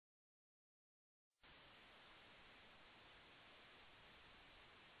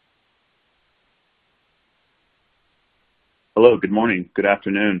Hello, good morning, good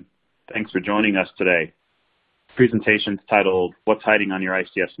afternoon. Thanks for joining us today. Presentation titled, What's Hiding on Your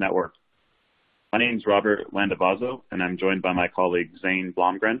ICS Network? My name is Robert Landavazo, and I'm joined by my colleague Zane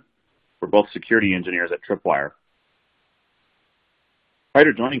Blomgren. We're both security engineers at Tripwire. Prior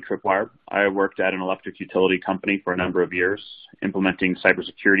to joining Tripwire, I worked at an electric utility company for a number of years, implementing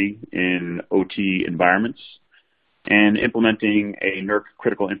cybersecurity in OT environments and implementing a NERC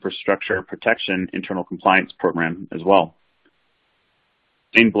critical infrastructure protection internal compliance program as well.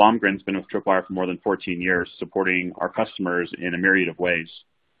 Zane Blomgren's been with Tripwire for more than 14 years, supporting our customers in a myriad of ways.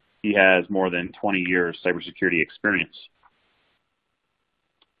 He has more than 20 years cybersecurity experience.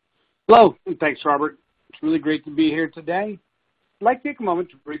 Hello, and thanks, Robert. It's really great to be here today. I'd like to take a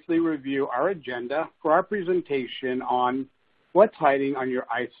moment to briefly review our agenda for our presentation on what's hiding on your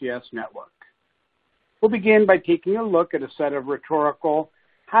ICS network. We'll begin by taking a look at a set of rhetorical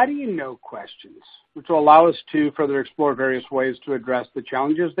how do you know questions, which will allow us to further explore various ways to address the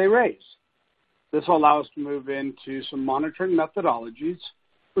challenges they raise. This will allow us to move into some monitoring methodologies,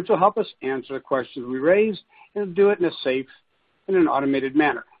 which will help us answer the questions we raise and do it in a safe and an automated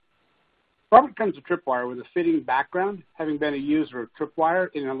manner. Robert comes to Tripwire with a fitting background, having been a user of Tripwire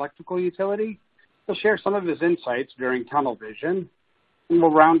in an electrical utility. He'll share some of his insights during tunnel vision, and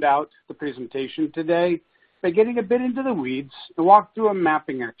we'll round out the presentation today by getting a bit into the weeds and walk through a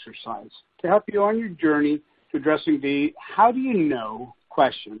mapping exercise to help you on your journey to addressing the how do you know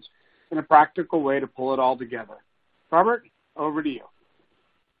questions in a practical way to pull it all together. Robert, over to you.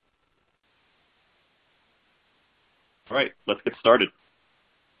 All right, let's get started.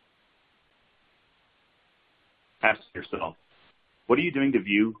 Ask yourself, what are you doing to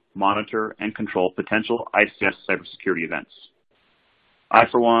view, monitor, and control potential ICS cybersecurity events? I,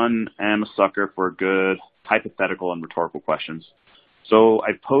 for one, am a sucker for good hypothetical and rhetorical questions. So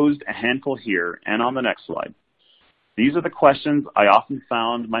I've posed a handful here and on the next slide. These are the questions I often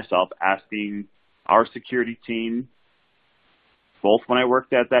found myself asking our security team, both when I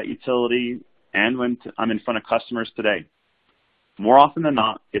worked at that utility and when I'm in front of customers today. More often than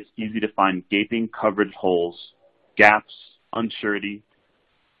not, it's easy to find gaping coverage holes, gaps, unsurety.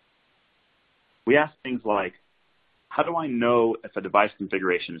 We ask things like, how do I know if a device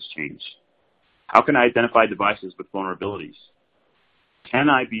configuration has changed? How can I identify devices with vulnerabilities? Can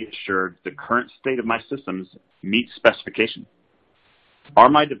I be assured the current state of my systems meets specification? Are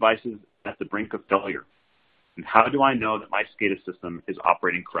my devices at the brink of failure? And how do I know that my SCADA system is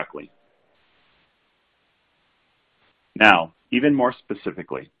operating correctly? Now, even more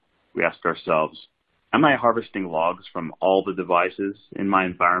specifically, we ask ourselves, am I harvesting logs from all the devices in my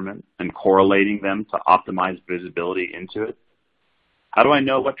environment and correlating them to optimize visibility into it? How do I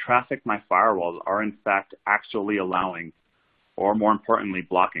know what traffic my firewalls are in fact actually allowing, or more importantly,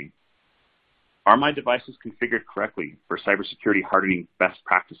 blocking? Are my devices configured correctly for cybersecurity hardening best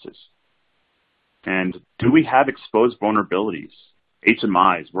practices? And do we have exposed vulnerabilities,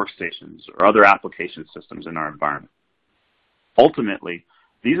 HMIs, workstations, or other application systems in our environment? Ultimately,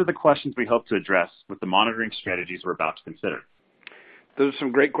 these are the questions we hope to address with the monitoring strategies we're about to consider. Those are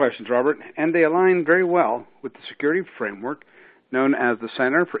some great questions, Robert, and they align very well with the security framework known as the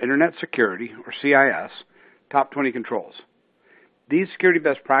Center for Internet Security, or CIS, Top 20 Controls. These security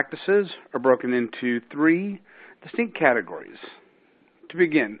best practices are broken into 3 distinct categories. To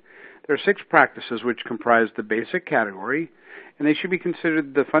begin, there are 6 practices which comprise the basic category, and they should be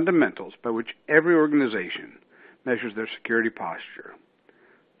considered the fundamentals by which every organization measures their security posture.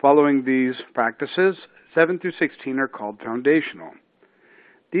 Following these practices, 7 through 16 are called foundational.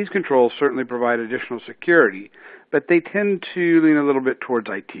 These controls certainly provide additional security, but they tend to lean a little bit towards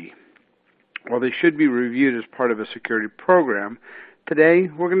IT. While they should be reviewed as part of a security program, today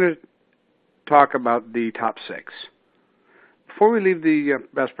we're going to talk about the top 6. Before we leave the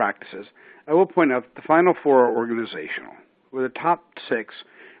best practices, I will point out that the final 4 are organizational, where the top 6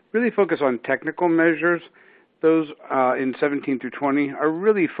 really focus on technical measures. Those in 17 through 20 are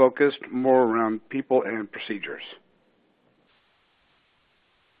really focused more around people and procedures.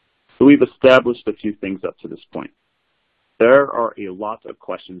 So we've established a few things up to this point. There are a lot of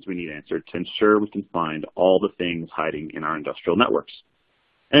questions we need answered to ensure we can find all the things hiding in our industrial networks.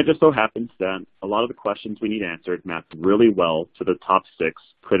 And it just so happens that a lot of the questions we need answered map really well to the top 6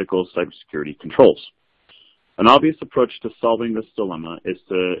 critical cybersecurity controls. An obvious approach to solving this dilemma is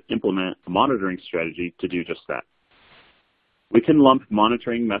to implement a monitoring strategy to do just that. We can lump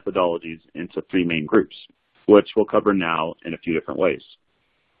monitoring methodologies into 3 main groups, which we'll cover now in a few different ways.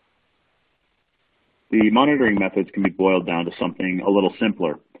 The monitoring methods can be boiled down to something a little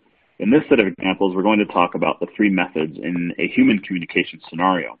simpler. In this set of examples, we're going to talk about the 3 methods in a human communication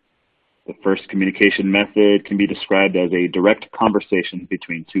scenario. The first communication method can be described as a direct conversation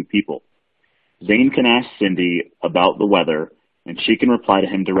between two people. Zane can ask Cindy about the weather, and she can reply to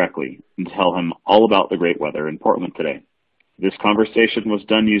him directly and tell him all about the great weather in Portland today. This conversation was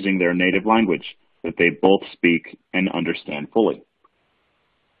done using their native language that they both speak and understand fully.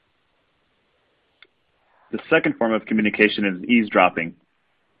 The second form of communication is eavesdropping,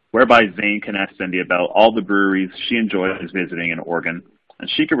 whereby Zane can ask Cindy about all the breweries she enjoys visiting in Oregon, and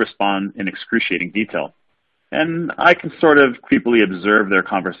she can respond in excruciating detail. And I can sort of creepily observe their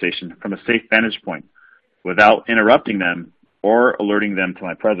conversation from a safe vantage point without interrupting them or alerting them to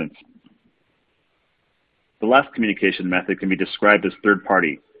my presence. The last communication method can be described as third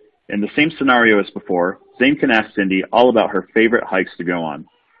party. In the same scenario as before, Zane can ask Cindy all about her favorite hikes to go on.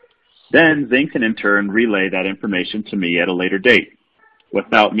 Then Zane can in turn relay that information to me at a later date.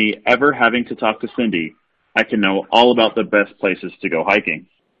 Without me ever having to talk to Cindy, I can know all about the best places to go hiking.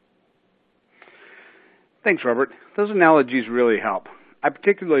 Thanks, Robert. Those analogies really help. I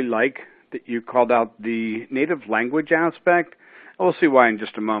particularly like that you called out the native language aspect. We'll see why in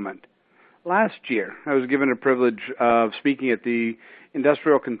just a moment. Last year, I was given a privilege of speaking at the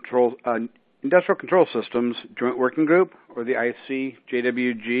Industrial Control Systems Joint Working Group, or the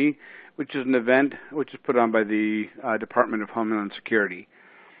ICJWG, which is an event which is put on by the Department of Homeland Security.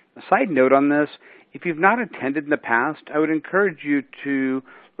 A side note on this, if you've not attended in the past, I would encourage you to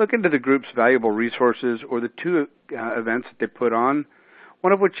look into the group's valuable resources or the two events that they put on,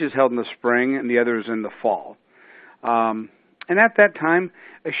 one of which is held in the spring and the other is in the fall. And at that time,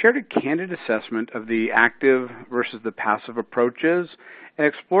 I shared a candid assessment of the active versus the passive approaches and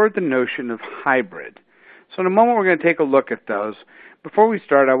explored the notion of hybrid. So in a moment, we're going to take a look at those. Before we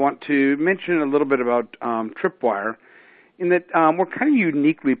start, I want to mention a little bit about Tripwire, in that we're kind of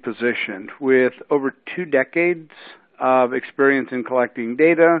uniquely positioned with over 2 decades of experience in collecting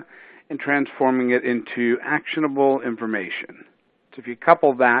data and transforming it into actionable information. So if you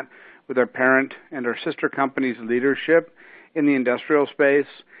couple that with our parent and our sister company's leadership in the industrial space,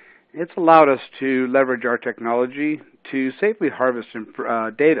 it's allowed us to leverage our technology to safely harvest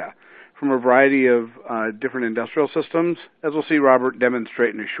data from a variety of different industrial systems, as we'll see Robert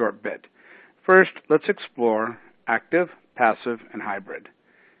demonstrate in a short bit. First, let's explore active, passive, and hybrid.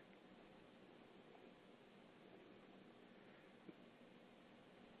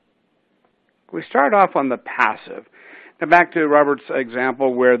 We start off on the passive. Now back to Robert's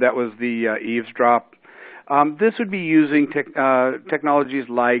example where that was the eavesdrop. This would be using technologies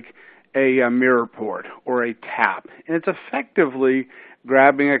like a mirror port or a tap, and it's effectively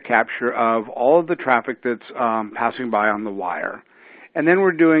grabbing a capture of all of the traffic that's passing by on the wire. And then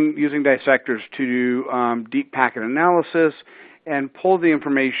we're using dissectors to do deep packet analysis and pull the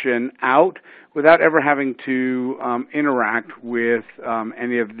information out without ever having to interact with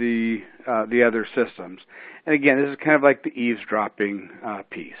any of the other systems. And again, this is kind of like the eavesdropping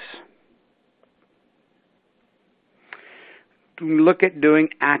piece. We look at doing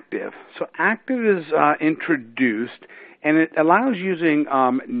active. So active is introduced, and it allows using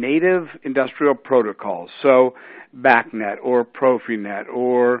native industrial protocols. So BACnet or Profinet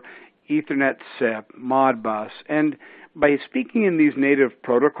or Ethernet SIP, Modbus. And by speaking in these native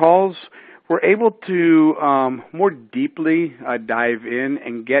protocols, we're able to more deeply dive in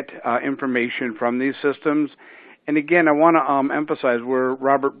and get information from these systems. And again, I want to emphasize where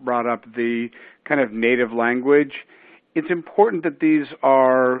Robert brought up the kind of native language. It's important that these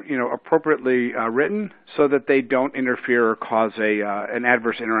are, appropriately written so that they don't interfere or cause an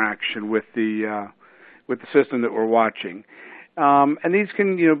adverse interaction with the system that we're watching. And these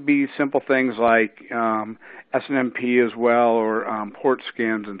can, be simple things like SNMP as well, or port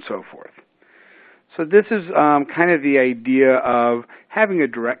scans and so forth. So this is kind of the idea of having a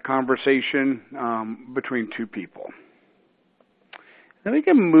direct conversation between two people. Then we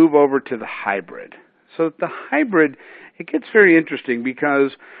can move over to the hybrid. So the hybrid, it gets very interesting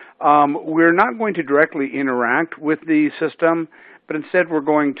because we're not going to directly interact with the system, but instead we're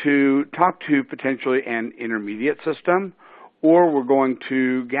going to talk to potentially an intermediate system, or we're going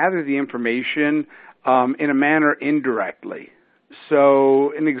to gather the information in a manner indirectly.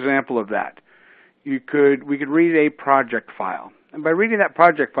 So an example of that, we could read a project file. And by reading that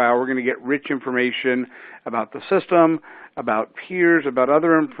project file, we're going to get rich information about the system, about peers, about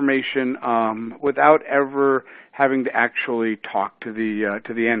other information, without ever having to actually talk to the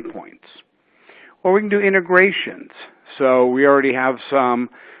endpoints. Or we can do integrations. So we already have some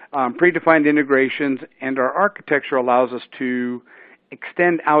predefined integrations, and our architecture allows us to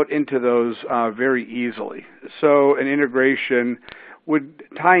extend out into those very easily. So an integration would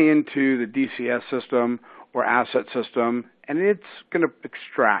tie into the DCS system or asset system, and it's going to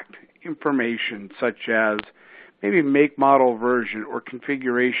extract information such as maybe make, model, version, or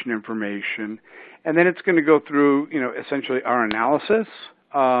configuration information, and then it's going to go through, essentially our analysis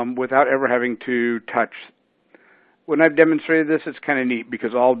without ever having to touch. When I've demonstrated this, it's kind of neat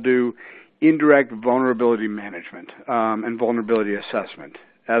because I'll do indirect vulnerability management and vulnerability assessment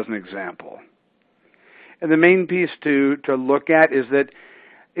as an example. And the main piece to look at is that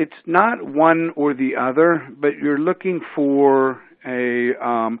it's not one or the other, but you're looking for a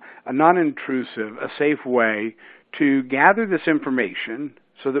non-intrusive, a safe way to gather this information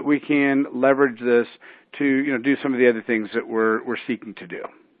so that we can leverage this to do some of the other things that we're seeking to do.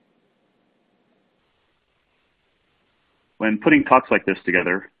 When putting talks like this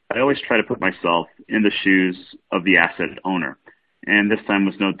together, I always try to put myself in the shoes of the asset owner, and this time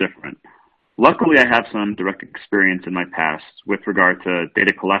was no different. Luckily, I have some direct experience in my past with regard to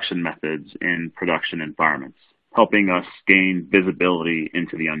data collection methods in production environments, helping us gain visibility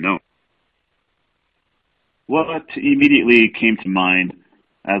into the unknown. What immediately came to mind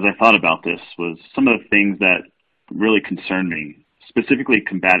as I thought about this was some of the things that really concerned me, specifically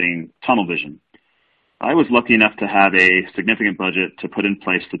combating tunnel vision. I was lucky enough to have a significant budget to put in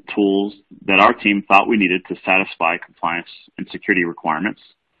place the tools that our team thought we needed to satisfy compliance and security requirements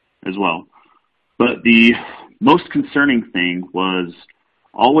as well. But the most concerning thing was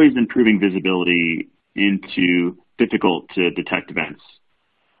always improving visibility into difficult to detect events.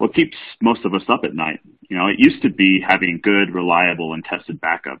 What keeps most of us up at night? It used to be having good, reliable, and tested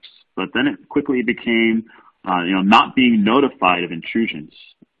backups, but then it quickly became, not being notified of intrusions,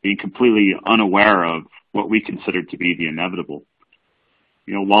 being completely unaware of what we considered to be the inevitable.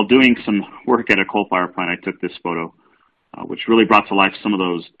 While doing some work at a coal-fire plant, I took this photo, which really brought to life some of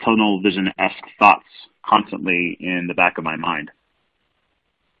those tunnel vision-esque thoughts constantly in the back of my mind.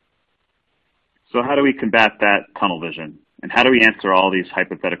 So how do we combat that tunnel vision? And how do we answer all these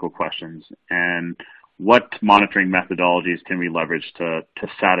hypothetical questions? And what monitoring methodologies can we leverage to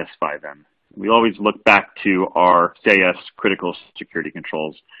satisfy them? We always look back to our CIS critical security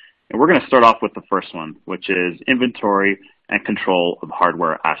controls. And we're going to start off with the first one, which is inventory and control of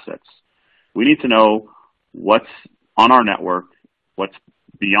hardware assets. We need to know what's on our network, what's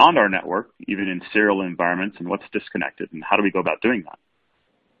beyond our network, even in serial environments, and what's disconnected, and how do we go about doing that?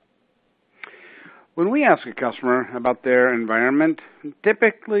 When we ask a customer about their environment,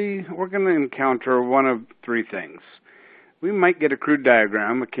 typically we're going to encounter one of three things. We might get a crude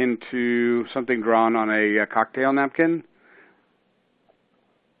diagram akin to something drawn on a cocktail napkin.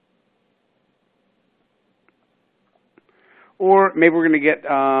 Or maybe we're going to get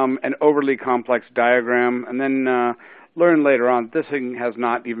an overly complex diagram and then learn later on this thing has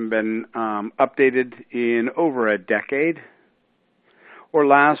not even been updated in over a decade. Or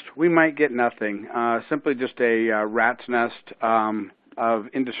last, we might get nothing, simply just a rat's nest of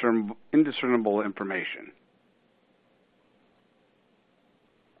indiscernible information.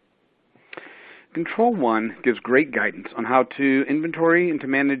 Control 1 gives great guidance on how to inventory and to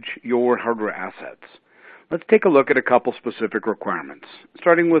manage your hardware assets. Let's take a look at a couple specific requirements,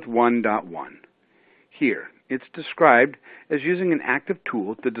 starting with 1.1. Here, it's described as using an active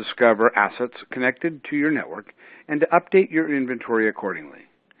tool to discover assets connected to your network and to update your inventory accordingly.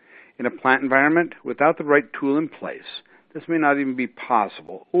 In a plant environment, without the right tool in place, this may not even be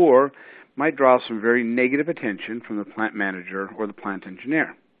possible or might draw some very negative attention from the plant manager or the plant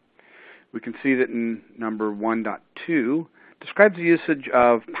engineer. We can see that in number 1.2 describes the usage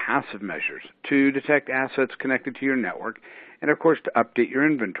of passive measures to detect assets connected to your network and, of course, to update your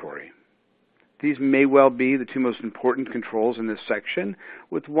inventory. These may well be the two most important controls in this section,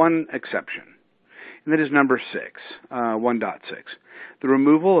 with one exception, and that is number 1.6, the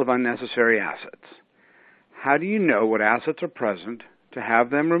removal of unnecessary assets. How do you know what assets are present to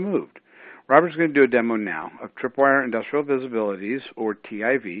have them removed? Robert's going to do a demo now of Tripwire Industrial Visibility's, or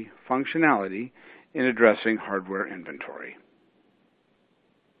TIV, functionality in addressing hardware inventory.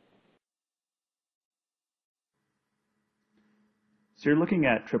 So you're looking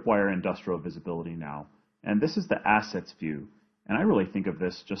at Tripwire Industrial Visibility now, and this is the assets view. And I really think of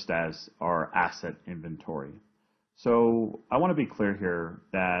this just as our asset inventory. So I want to be clear here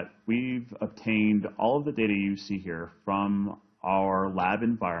that we've obtained all of the data you see here from our lab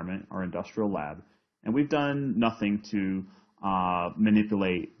environment, our industrial lab, and we've done nothing to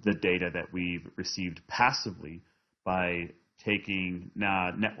manipulate the data that we've received passively by taking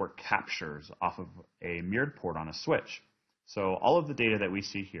network captures off of a mirrored port on a switch. So all of the data that we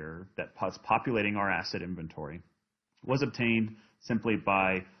see here that's populating our asset inventory was obtained simply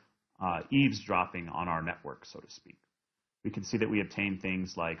by eavesdropping on our network, so to speak. We can see that we obtained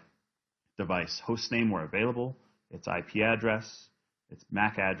things like device host name where available, its IP address, its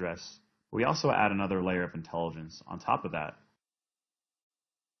MAC address. We also add another layer of intelligence on top of that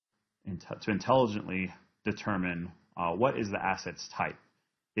to intelligently determine what is the asset's type.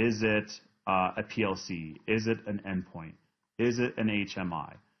 Is it a PLC? Is it an endpoint? Is it an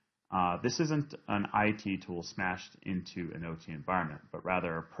HMI? This isn't an IT tool smashed into an OT environment, but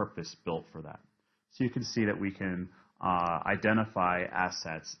rather purpose-built for that. So you can see that we can identify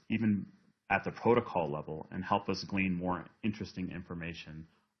assets even at the protocol level and help us glean more interesting information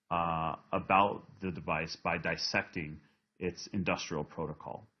about the device by dissecting its industrial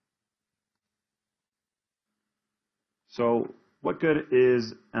protocol. So what good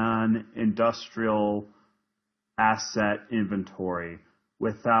is an industrial asset inventory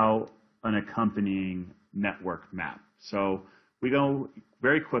without an accompanying network map? So we go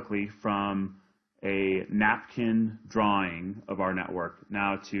very quickly from a napkin drawing of our network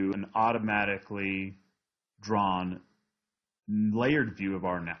now to an automatically drawn layered view of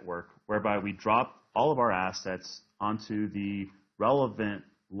our network, whereby we drop all of our assets onto the relevant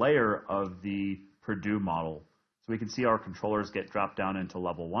layer of the Purdue model. So we can see our controllers get dropped down into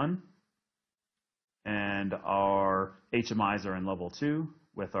level 1, and our HMIs are in level 2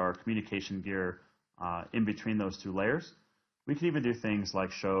 with our communication gear in between those two layers. We can even do things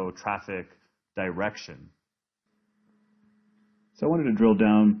like show traffic direction. So I wanted to drill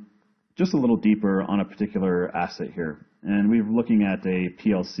down just a little deeper on a particular asset here. And we're looking at a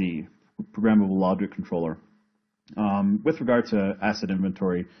PLC, Programmable Logic Controller. With regard to asset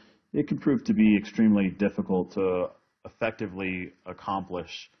inventory, it can prove to be extremely difficult to effectively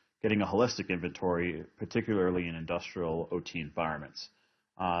accomplish getting a holistic inventory, particularly in industrial OT environments.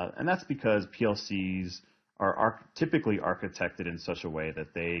 And that's because PLCs are typically architected in such a way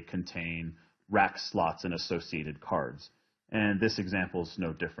that they contain rack slots and associated cards. And this example is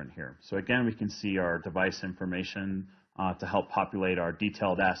no different here. So again, we can see our device information to help populate our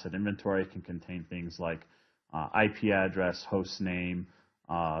detailed asset inventory. It can contain things like IP address, host name,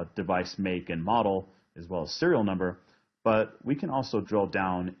 device make and model, as well as serial number. But we can also drill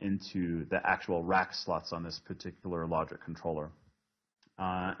down into the actual rack slots on this particular logic controller.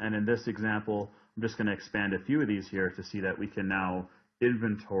 And in this example, I'm just going to expand a few of these here to see that we can now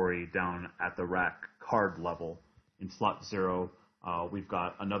inventory down at the rack card level. In slot 0, we've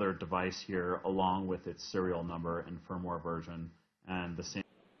got another device here along with its serial number and firmware version, and the same.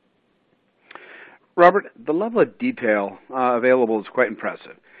 Robert, the level of detail available is quite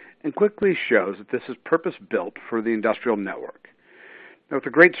impressive and quickly shows that this is purpose-built for the industrial network. Now, with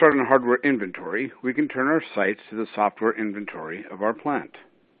a great start on hardware inventory, we can turn our sights to the software inventory of our plant.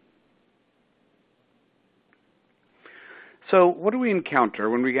 So what do we encounter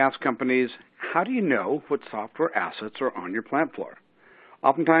when we ask companies, how do you know what software assets are on your plant floor?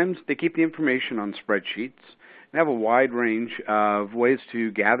 Oftentimes, they keep the information on spreadsheets and have a wide range of ways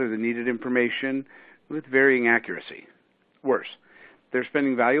to gather the needed information with varying accuracy. Worse, they're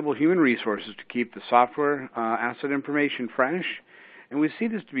spending valuable human resources to keep the software asset information fresh, and we see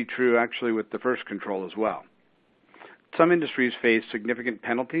this to be true actually with the first control as well. Some industries face significant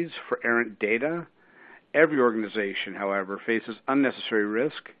penalties for errant data. Every organization, however, faces unnecessary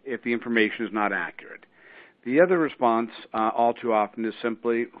risk if the information is not accurate. The other response all too often is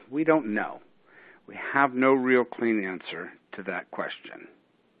simply, we don't know. We have no real clean answer to that question.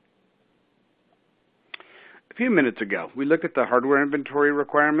 A few minutes ago, we looked at the hardware inventory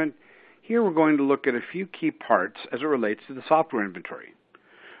requirement. Here we're going to look at a few key parts as it relates to the software inventory.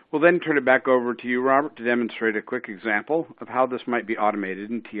 We'll then turn it back over to you, Robert, to demonstrate a quick example of how this might be automated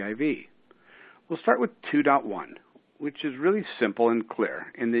in TIV. We'll start with 2.1, which is really simple and clear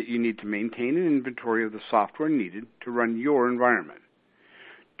in that you need to maintain an inventory of the software needed to run your environment.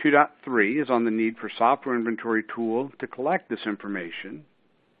 2.3 is on the need for software inventory tool to collect this information.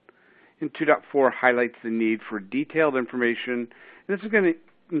 And 2.4 highlights the need for detailed information. And this is going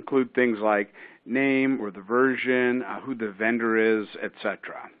to include things like name or the version, who the vendor is,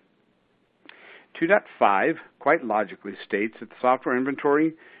 etc. 2.5 quite logically states that the software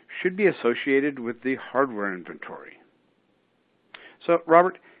inventory should be associated with the hardware inventory. So,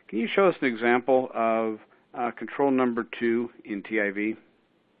 Robert, can you show us an example of control number 2 in TIV?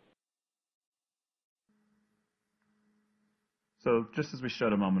 So just as we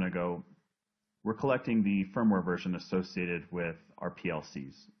showed a moment ago, we're collecting the firmware version associated with our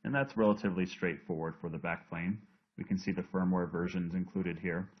PLCs, and that's relatively straightforward for the backplane. We can see the firmware versions included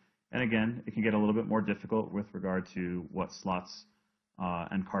here. And again, it can get a little bit more difficult with regard to what slots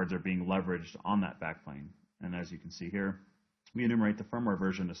and cards are being leveraged on that backplane. And as you can see here, we enumerate the firmware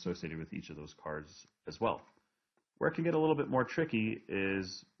version associated with each of those cards as well. Where it can get a little bit more tricky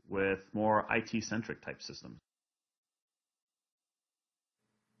is with more IT-centric type systems.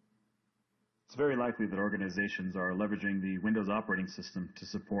 It's very likely that organizations are leveraging the Windows operating system to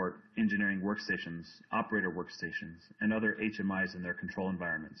support engineering workstations, operator workstations, and other HMIs in their control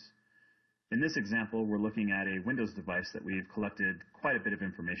environments. In this example, we're looking at a Windows device that we've collected quite a bit of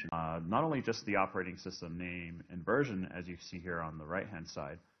information. Not only just the operating system name and version, as you see here on the right-hand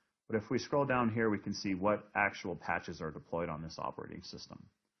side, but if we scroll down here, we can see what actual patches are deployed on this operating system.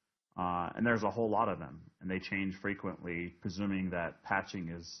 And there's a whole lot of them, and they change frequently, presuming that patching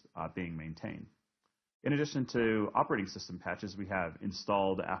is being maintained. In addition to operating system patches, we have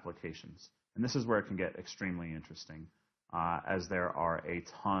installed applications. And this is where it can get extremely interesting, as there are a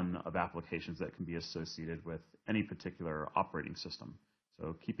ton of applications that can be associated with any particular operating system.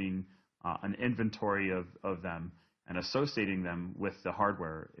 So keeping an inventory of them and associating them with the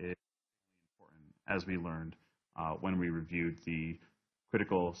hardware is important, as we learned when we reviewed the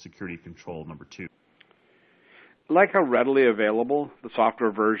critical security control number 2. I like how readily available the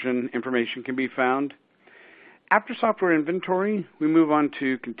software version information can be found. After software inventory, we move on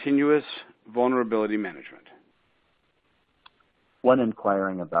to continuous vulnerability management. When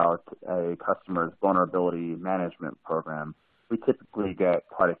inquiring about a customer's vulnerability management program, we typically get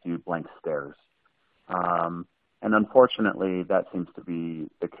quite a few blank stares. And unfortunately, that seems to be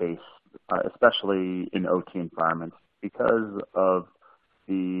the case, especially in OT environments, because of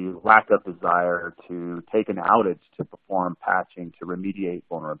the lack of desire to take an outage to perform patching to remediate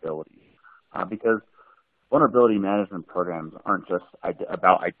vulnerabilities. Because vulnerability management programs aren't just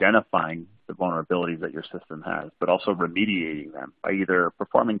about identifying the vulnerabilities that your system has, but also remediating them by either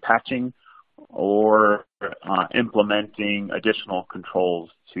performing patching or implementing additional controls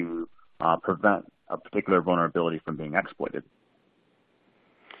to prevent a particular vulnerability from being exploited.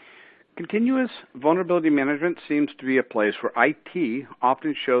 Continuous vulnerability management seems to be a place where IT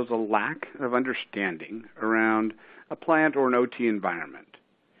often shows a lack of understanding around a plant or an OT environment.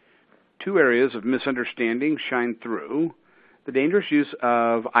 Two areas of misunderstanding shine through: the dangerous use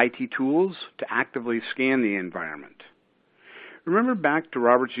of IT tools to actively scan the environment. Remember back to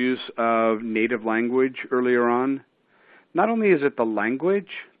Robert's use of native language earlier on? Not only is it the language,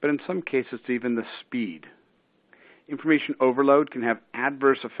 but in some cases it's even the speed. Information overload can have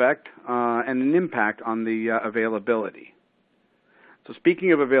adverse effect and an impact on the availability. So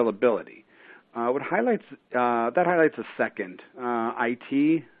speaking of availability, that highlights a second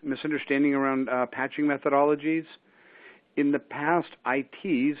IT misunderstanding around patching methodologies. In the past,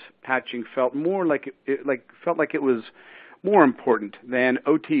 IT's patching felt like it was more important than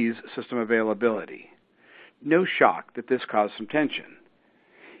OT's system availability. No shock that this caused some tension.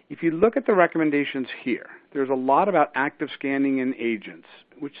 If you look at the recommendations here, there's a lot about active scanning and agents,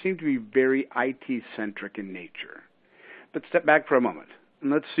 which seem to be very IT-centric in nature. But step back for a moment,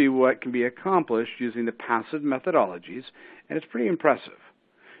 and let's see what can be accomplished using the passive methodologies, and it's pretty impressive.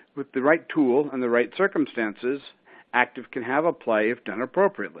 With the right tool and the right circumstances, active can have a play if done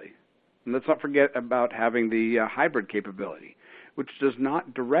appropriately. And let's not forget about having the hybrid capability, which does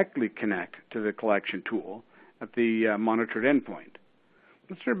not directly connect to the collection tool at the monitored endpoint.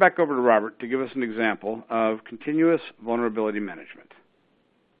 Let's turn it back over to Robert to give us an example of continuous vulnerability management.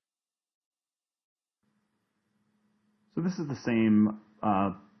 So this is the same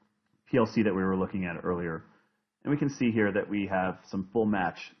PLC that we were looking at earlier. And we can see here that we have some full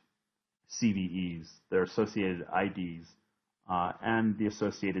match CVEs, their associated IDs, and the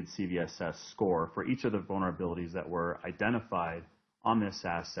associated CVSS score for each of the vulnerabilities that were identified on this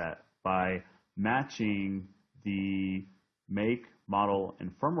asset by matching the make, model,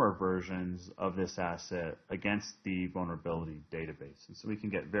 and firmware versions of this asset against the vulnerability database. And so we can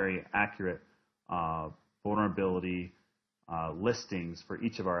get very accurate vulnerability listings for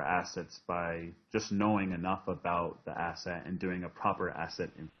each of our assets by just knowing enough about the asset and doing a proper asset.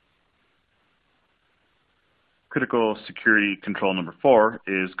 Critical security control number 4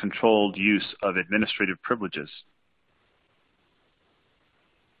 is controlled use of administrative privileges.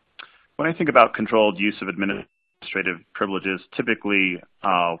 When I think about controlled use of administrative privileges, typically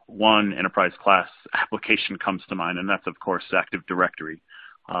one enterprise class application comes to mind, and that's, of course, Active Directory.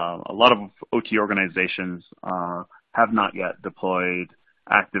 A lot of OT organizations have not yet deployed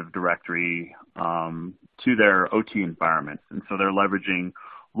Active Directory to their OT environments, and so they're leveraging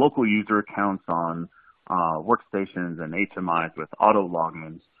local user accounts on workstations and HMIs with auto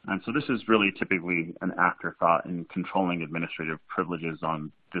logins. And so this is really typically an afterthought in controlling administrative privileges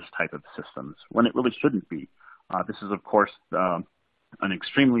on this type of systems, when it really shouldn't be. This is, of course, an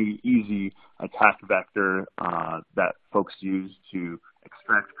extremely easy attack vector that folks use to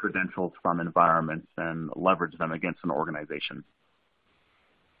extract credentials from environments and leverage them against an organization.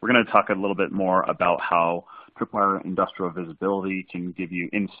 We're going to talk a little bit more about how Tripwire Industrial Visibility can give you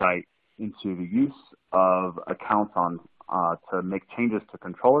insight into the use of accounts on to make changes to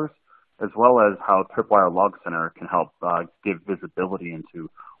controllers, as well as how Tripwire Log Center can help give visibility into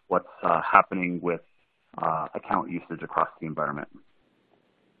what's happening with account usage across the environment.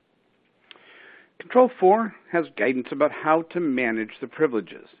 Control 4 has guidance about how to manage the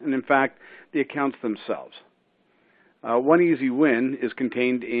privileges, and in fact, the accounts themselves. One easy win is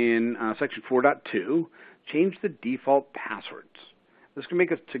contained in Section 4.2, change the default passwords. This can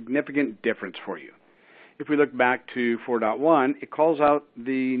make a significant difference for you. If we look back to 4.1, it calls out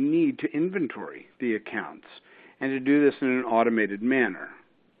the need to inventory the accounts and to do this in an automated manner.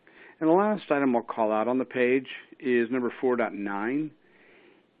 And the last item I'll call out on the page is number 4.9.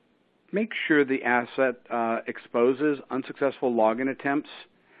 Make sure the asset exposes unsuccessful login attempts.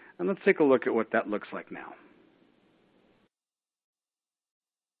 And let's take a look at what that looks like now.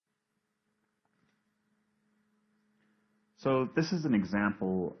 So this is an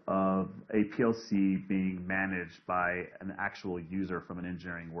example of a PLC being managed by an actual user from an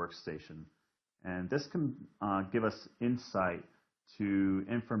engineering workstation. And this can give us insight to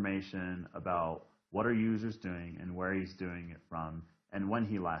information about what are users doing and where he's doing it from and when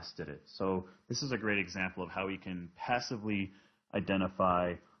he last did it. So this is a great example of how we can passively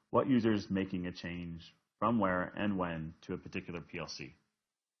identify what user is making a change from where and when to a particular PLC.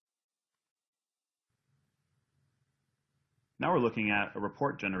 Now we're looking at a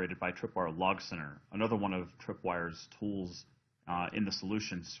report generated by Tripwire Log Center, another one of Tripwire's tools in the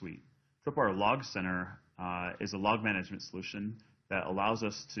solution suite. Tripwire Log Center is a log management solution that allows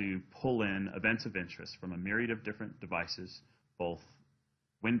us to pull in events of interest from a myriad of different devices, both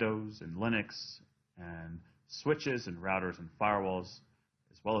Windows and Linux, and switches and routers and firewalls,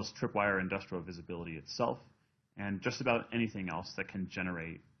 as well as Tripwire Industrial Visibility itself, and just about anything else that can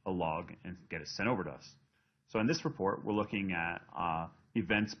generate a log and get it sent over to us. So in this report, we're looking at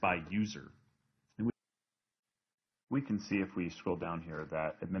events by user. And we can see if we scroll down here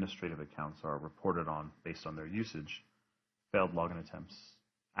that administrative accounts are reported on based on their usage, failed login attempts,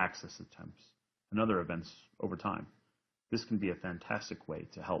 access attempts, and other events over time. This can be a fantastic way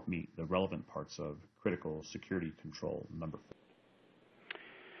to help meet the relevant parts of critical security control number 4.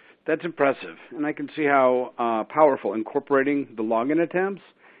 That's impressive, and I can see how powerful incorporating the login attempts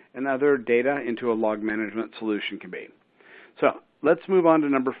and other data into a log management solution can be. So let's move on to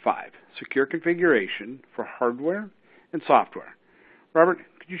number 5, secure configuration for hardware and software. Robert,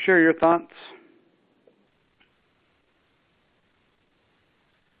 could you share your thoughts?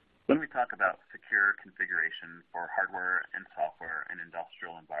 When we talk about secure configuration for hardware and software in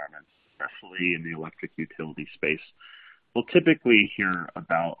industrial environments, especially in the electric utility space, we'll typically hear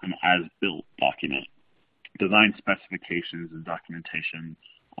about an as-built document, design specifications and documentation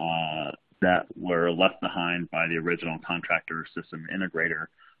that were left behind by the original contractor system integrator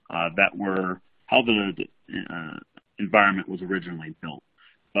that were how the environment was originally built.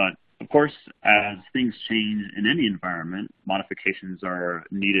 But of course, as things change in any environment, modifications are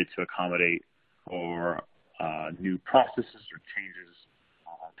needed to accommodate for new processes or changes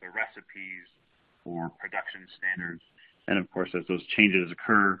to recipes or production standards. And of course, as those changes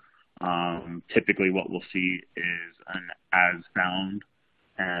occur, typically what we'll see is an as-found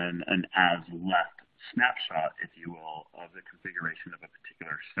and an as-left snapshot, if you will, of the configuration of a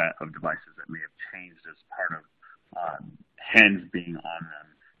particular set of devices that may have changed as part of hands being on them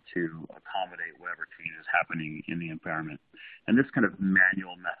to accommodate whatever change is happening in the environment. And this kind of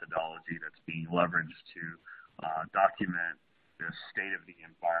manual methodology that's being leveraged to document the state of the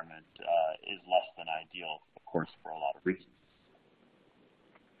environment is less than ideal, of course, for a lot of reasons.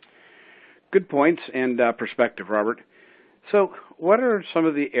 Good points and perspective, Robert. So what are some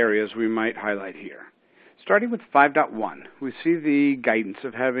of the areas we might highlight here? Starting with 5.1, we see the guidance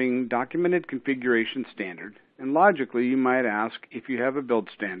of having documented configuration standard, and logically you might ask, if you have a build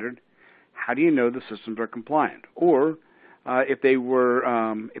standard, how do you know the systems are compliant? Or if they were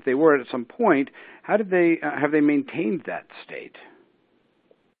at some point, how did they have they maintained that state?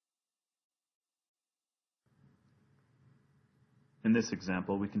 In this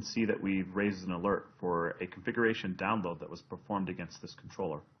example, we can see that we've raised an alert for a configuration download that was performed against this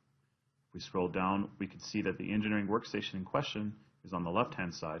controller. If we scroll down, we can see that the engineering workstation in question is on the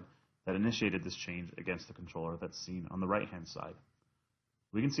left-hand side that initiated this change against the controller that's seen on the right-hand side.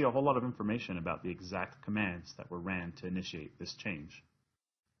 We can see a whole lot of information about the exact commands that were ran to initiate this change.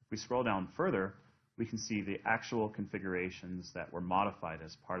 If we scroll down further, we can see the actual configurations that were modified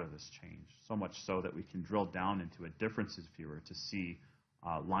as part of this change, so much so that we can drill down into a differences viewer to see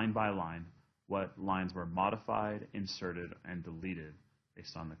line by line what lines were modified, inserted, and deleted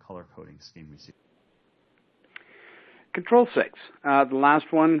based on the color coding scheme we see. Control 6, the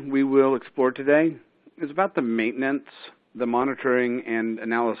last one we will explore today, is about the maintenance, the monitoring, and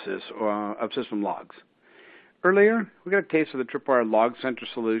analysis of system logs. Earlier, we got a taste of the Tripwire Log Center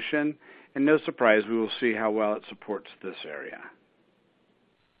solution, and no surprise, we will see how well it supports this area.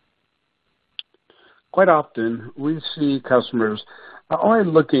 Quite often, we see customers only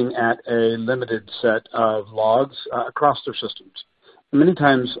looking at a limited set of logs across their systems. And many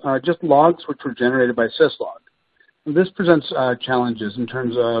times, just logs which were generated by syslog. This presents challenges in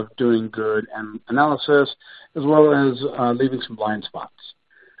terms of doing good analysis, as well as leaving some blind spots.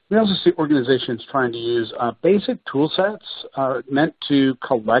 We also see organizations trying to use basic tool sets meant to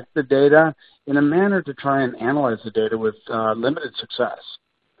collect the data in a manner to try and analyze the data with limited success.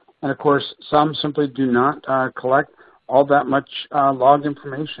 And of course, some simply do not collect all that much log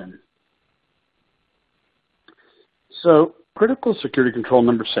information. So critical security control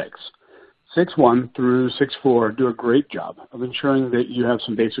number 6. 6.1 through 6.4 do a great job of ensuring that you have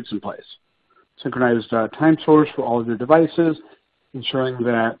some basics in place. Synchronized time source for all of your devices, ensuring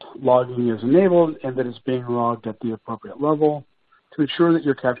that logging is enabled and that it's being logged at the appropriate level, to ensure that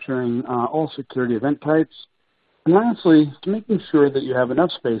you're capturing all security event types, and lastly, to making sure that you have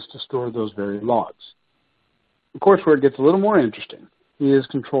enough space to store those very logs. Of course, where it gets a little more interesting is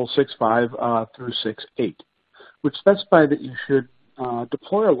Control 6.5 through 6.8, which specify that you should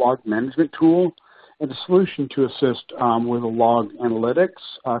deploy a log management tool and a solution to assist with a log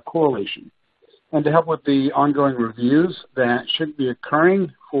analytics correlation, and to help with the ongoing reviews that should be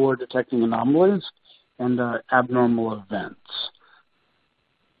occurring for detecting anomalies and abnormal events.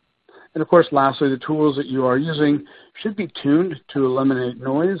 And of course, lastly, the tools that you are using should be tuned to eliminate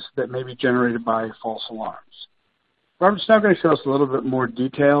noise that may be generated by false alarms. Robert's now going to show us a little bit more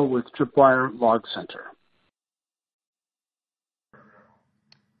detail with Tripwire Log Center.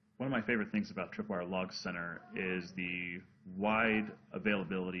 One of my favorite things about Tripwire Log Center is the wide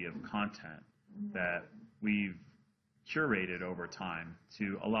availability of content that we've curated over time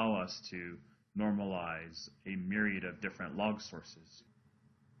to allow us to normalize a myriad of different log sources.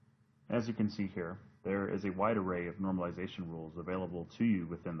 As you can see here, there is a wide array of normalization rules available to you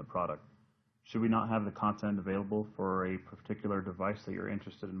within the product. Should we not have the content available for a particular device that you're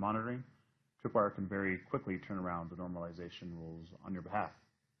interested in monitoring, Tripwire can very quickly turn around the normalization rules on your behalf.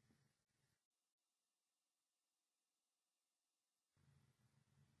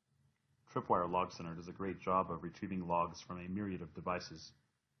 Tripwire Log Center does a great job of retrieving logs from a myriad of devices.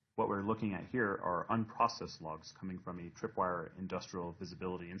 What we're looking at here are unprocessed logs coming from a Tripwire industrial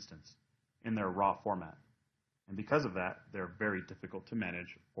visibility instance in their raw format. And because of that, they're very difficult to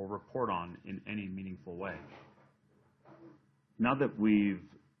manage or report on in any meaningful way. Now that we've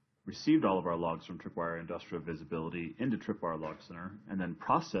received all of our logs from Tripwire Industrial Visibility into Tripwire Log Center and then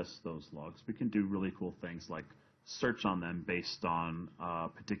process those logs, we can do really cool things like search on them based on a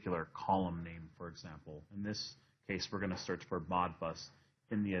particular column name, for example. In this case, we're going to search for Modbus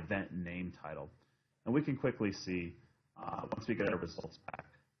in the event name title. And we can quickly see, once we get our results back,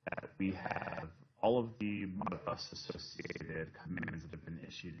 that we have all of the Modbus associated commands that have been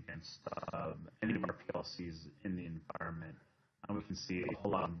issued against any of our PLCs in the environment. And we can see a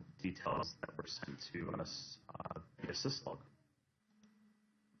whole lot of details that were sent to us via syslog.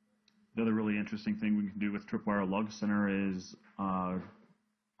 The other really interesting thing we can do with Tripwire Log Center is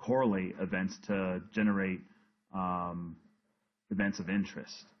correlate events to generate events of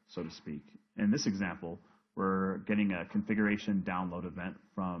interest, so to speak. In this example, we're getting a configuration download event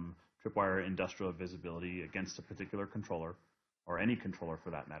from Tripwire Industrial Visibility against a particular controller, or any controller for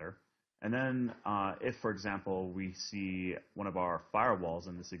that matter. And then if, for example, we see one of our firewalls,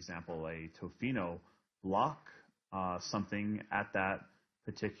 in this example, a Tofino, block something at that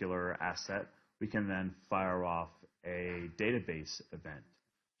particular asset, we can then fire off a database event.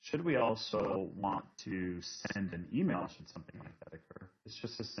 Should we also want to send an email should something like that occur, it's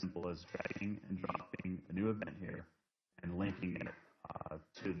just as simple as dragging and dropping a new event here and linking it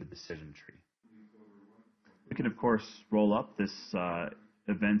to the decision tree. We can, of course, roll up this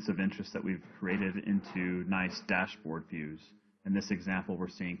events of interest that we've created into nice dashboard views. In this example, we're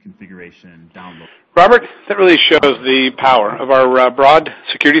seeing configuration download. Robert, that really shows the power of our broad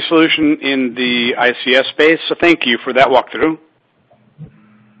security solution in the ICS space, so thank you for that walkthrough.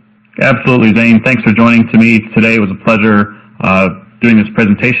 Absolutely, Zane. Thanks for joining me today. It was a pleasure doing this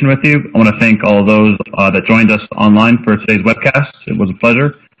presentation with you. I want to thank all of those that joined us online for today's webcast. It was a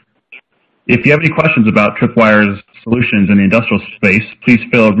pleasure. If you have any questions about Tripwire's solutions in the industrial space, please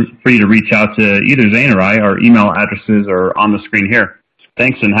feel free to reach out to either Zane or I. Our email addresses are on the screen here.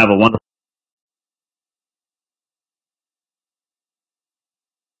 Thanks and have a wonderful